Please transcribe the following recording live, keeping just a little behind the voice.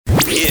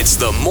It's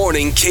the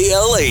Morning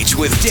KLH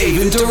with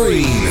Dave and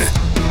Doreen.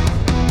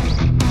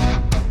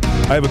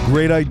 I have a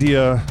great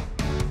idea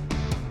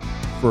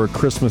for a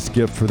Christmas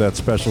gift for that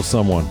special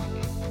someone.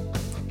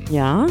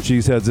 Yeah?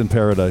 Cheeseheads in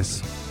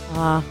Paradise.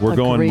 We're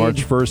going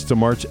March 1st to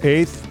March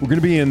 8th. We're going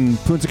to be in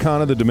Punta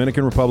Cana, the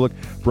Dominican Republic,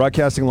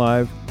 broadcasting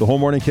live the whole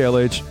morning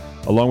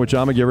KLH, along with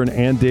John McGivern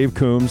and Dave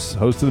Coombs,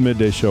 host of the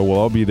Midday Show. We'll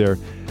all be there.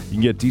 You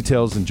can get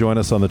details and join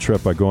us on the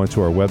trip by going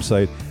to our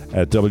website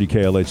at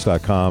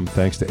WKLH.com.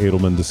 Thanks to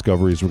Edelman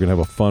Discoveries. We're going to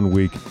have a fun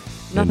week.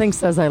 Nothing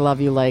says I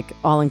love you like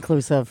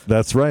all-inclusive.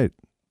 That's right.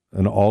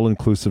 An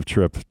all-inclusive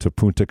trip to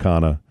Punta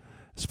Cana,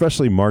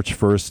 especially March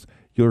 1st.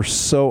 You're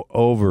so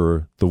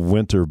over the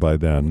winter by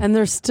then. And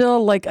there's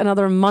still like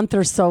another month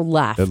or so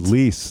left. At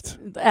least.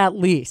 At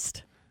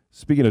least.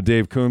 Speaking of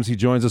Dave Coombs, he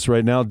joins us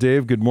right now.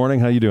 Dave, good morning.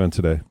 How you doing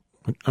today?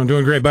 I'm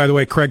doing great. By the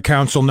way, Craig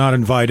Counsell not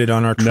invited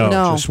on our trip.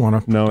 No. Just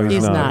wanna, No,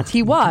 He's not.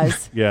 He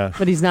was. Yeah.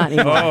 But he's not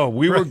anymore. Oh,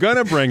 we were going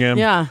to bring him.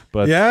 Yeah.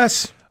 But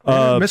Yes.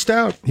 Missed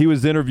out. he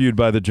was interviewed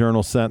by the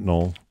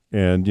Journal-Sentinel,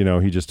 and, you know,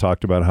 he just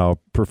talked about how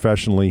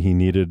professionally he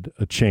needed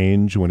a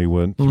change when he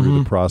went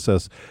through the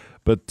process.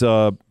 But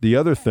the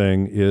other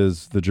thing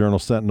is the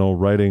Journal-Sentinel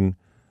writing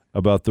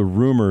about the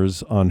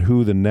rumors on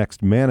who the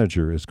next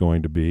manager is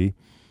going to be.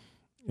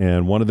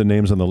 And one of the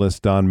names on the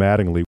list, Don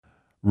Mattingly.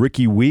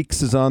 Ricky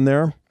Weeks is on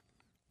there.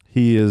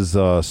 He is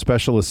a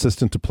special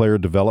assistant to player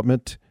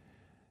development.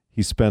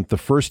 He spent the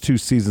first 2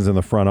 seasons in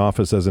the front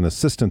office as an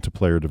assistant to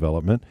player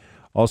development.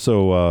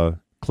 Also,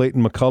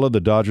 Clayton McCullough, the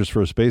Dodgers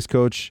first base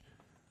coach.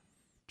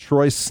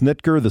 Troy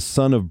Snitker, the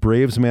son of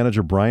Braves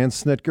manager Brian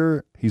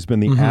Snitker. He's been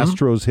the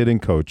Astros hitting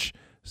coach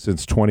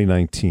since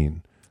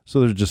 2019.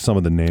 So there's just some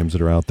of the names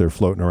that are out there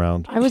floating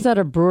around. I was at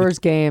a Brewers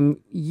game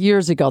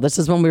years ago. This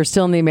is when we were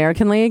still in the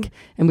American League,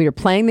 and we were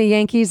playing the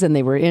Yankees, and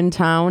they were in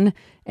town,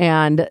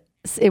 and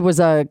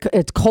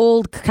it's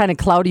cold, kind of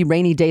cloudy,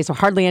 rainy day, so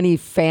hardly any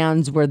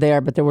fans were there,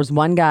 but there was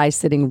one guy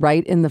sitting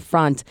right in the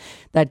front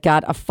that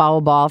got a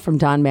foul ball from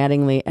Don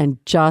Mattingly and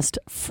just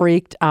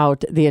freaked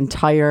out the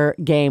entire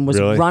game, was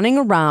running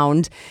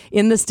around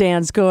in the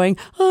stands going,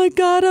 I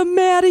got a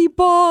Matty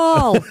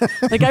ball.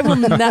 Like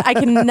I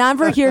can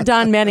never hear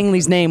Don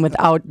Mattingly's name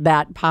without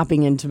that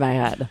popping into my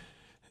head.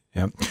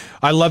 Yeah.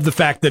 I love the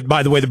fact that,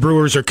 by the way, the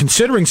Brewers are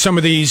considering some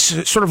of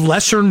these sort of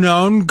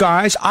lesser-known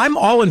guys. I'm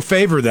all in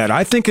favor of that.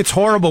 I think it's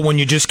horrible when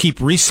you just keep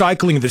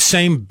recycling the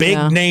same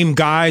big-name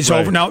guys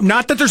over. Now,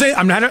 not that there's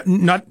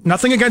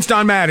nothing against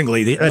Don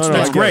Mattingly.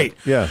 That's great.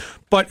 Yeah.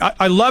 But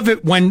I love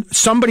it when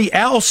somebody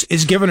else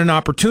is given an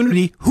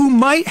opportunity who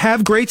might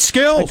have great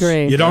skills.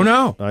 Agreed. You don't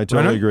know. I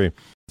totally agree.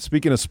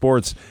 Speaking of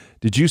sports,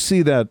 did you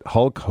see that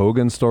Hulk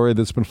Hogan story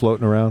that's been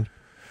floating around?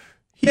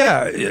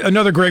 Yeah,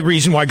 another great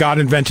reason why God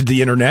invented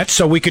the internet,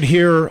 so we could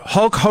hear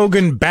Hulk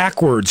Hogan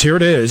backwards. Here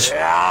it is.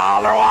 Sounds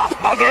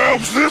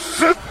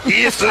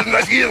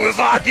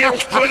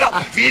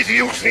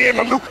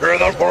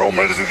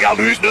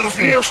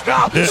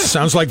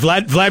like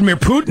Vladimir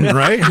Putin,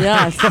 right?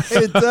 Yes.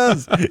 It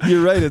does.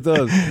 You're right, it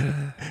does.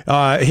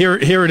 Here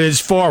it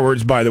is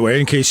forwards, by the way,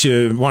 in case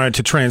you wanted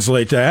to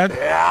translate that.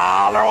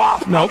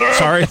 Nope,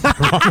 sorry.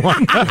 Wrong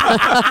one.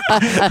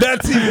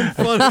 That's even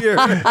funnier.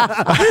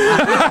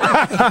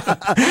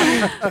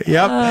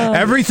 Yep.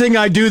 Everything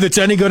I do that's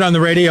any good on the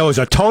radio is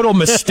a total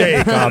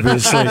mistake,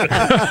 obviously.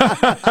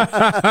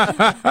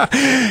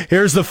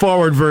 Here's the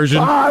forward version.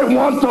 I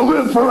want to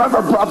live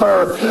forever,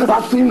 brother.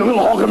 I've seen the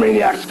little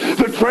Hulkamaniacs.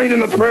 They're trained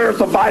in the prayers,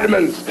 the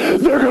vitamins.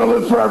 They're going to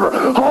live forever.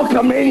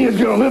 Hulkamania is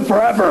going to live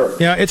forever.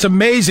 Yeah, it's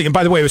amazing. And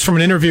by the way, it was from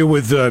an interview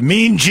with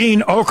Mean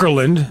Gene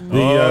Okerlund.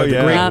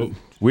 The great...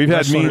 We've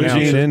had Mean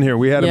Gene in here.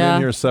 We had him in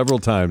here several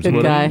times.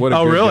 Good guy. What a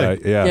good really?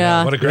 Guy.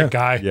 Yeah. What a great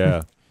guy.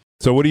 Yeah.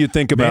 So what do you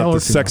think about the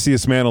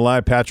sexiest man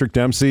alive, Patrick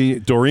Dempsey?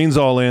 Doreen's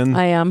all in.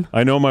 I am.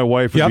 I know my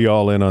wife would be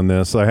all in on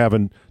this. I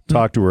haven't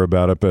talked to her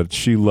about it, but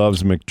she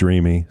loves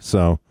McDreamy,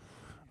 so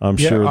I'm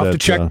sure I'll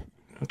that... have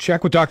to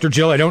check with Dr.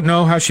 Jill. I don't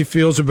know how she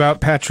feels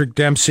about Patrick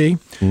Dempsey,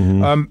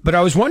 but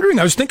I was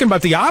thinking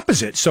about the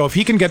opposite. So if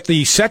he can get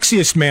the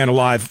Sexiest Man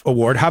Alive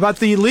award, how about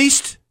the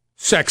Least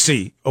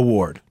Sexy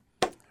award?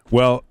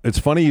 Well, it's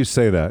funny you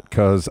say that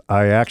because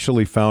I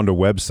actually found a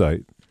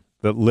website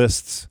that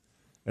lists,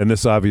 and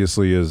this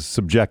obviously is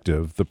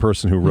subjective, the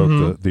person who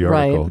wrote the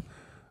article,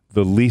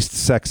 the least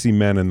sexy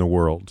men in the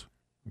world.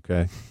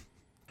 Okay.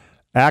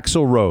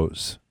 Axl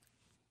Rose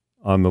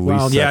on the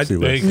least sexy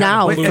list.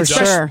 Now, for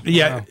sure.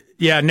 Yeah.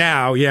 Yeah,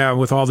 now,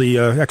 with all the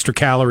extra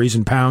calories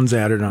and pounds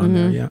added on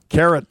there, yeah.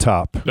 Carrot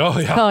Top. Oh,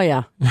 yeah. Oh,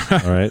 yeah.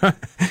 All right.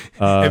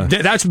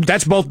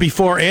 That's both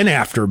before and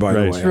after, by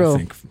the way, True. I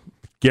think.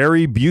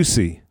 Gary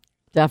Busey.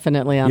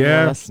 Definitely on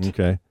the list.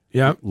 Okay.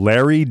 Yeah.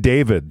 Larry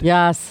David.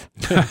 Yes.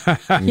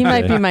 He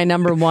might be my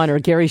number one, or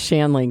Gary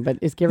Shandling, but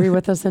is Gary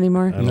with us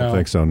anymore? I don't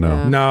think so, no.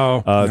 Yeah.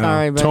 No.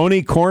 Sorry, but...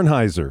 Tony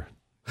Kornheiser.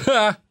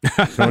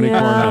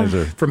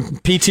 Kornheiser. From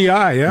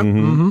PTI, yeah.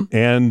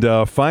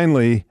 And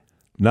finally,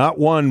 not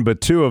one,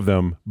 but two of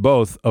them,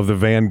 both of the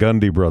Van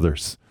Gundy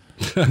brothers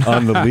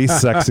on the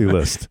least sexy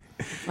list.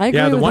 I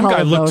agree with all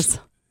of those.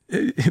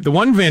 The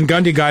one Van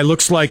Gundy guy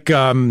looks like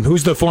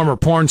who's the former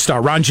porn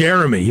star? Ron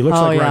Jeremy. He looks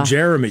like Ron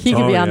Jeremy. He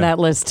could be on that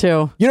list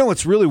too. You know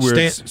what's really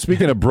weird?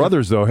 Speaking of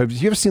brothers, though, have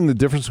you ever seen the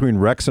difference between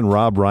Rex and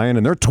Rob Ryan?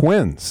 And they're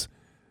twins.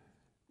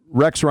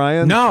 Rex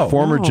Ryan,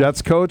 former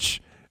Jets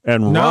coach,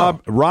 and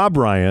Rob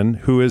Ryan,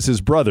 who is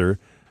his brother,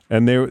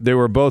 and they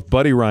were both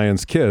Buddy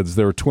Ryan's kids.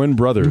 They were twin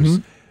brothers,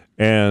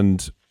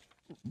 and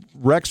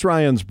Rex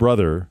Ryan's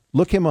brother.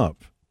 Look him up.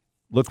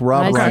 Look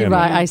Rob Ryan.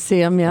 I see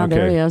him. Yeah,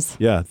 there he is.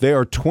 Yeah, they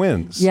are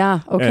twins.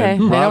 Yeah, okay. I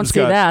don't see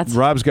that.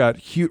 Rob's got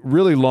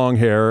really long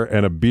hair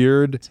and a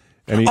beard.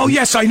 And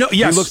yes, I know.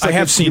 Yes, I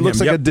have seen him. He looks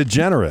like a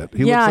degenerate.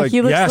 He looks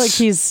like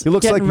he's he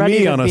looks like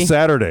me on a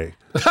Saturday.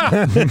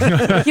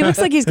 He looks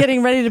like he's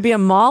getting ready to be a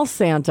mall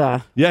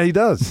Santa. Yeah, he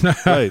does.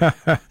 Right.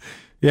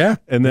 Yeah.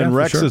 And then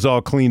Rex is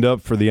all cleaned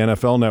up for the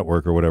NFL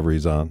Network or whatever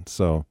he's on.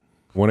 So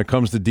when it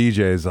comes to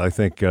DJs, I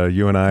think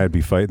you and I would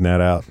be fighting that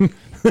out.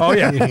 Oh,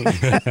 yeah.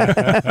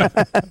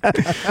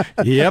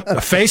 Yep. A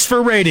face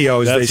for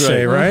radio, as they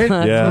say, right?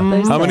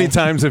 Yeah. How many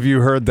times have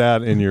you heard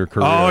that in your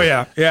career? Oh,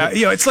 yeah. Yeah.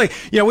 It's like,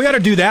 we ought to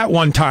do that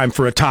one time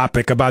for a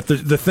topic about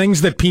the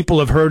things that people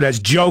have heard as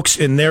jokes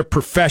in their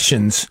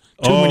professions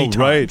too many times.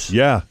 Right.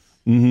 Yeah.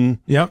 Mm-hmm.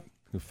 Yep.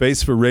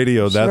 Face for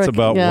radio, that's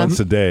about once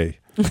a day.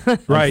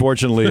 Right.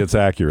 Unfortunately, it's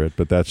accurate,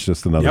 but that's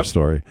just another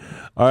story.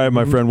 All right,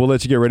 my friend, we'll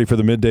let you get ready for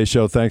the midday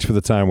show. Thanks for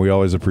the time. We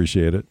always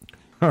appreciate it.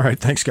 All right.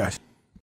 Thanks, guys.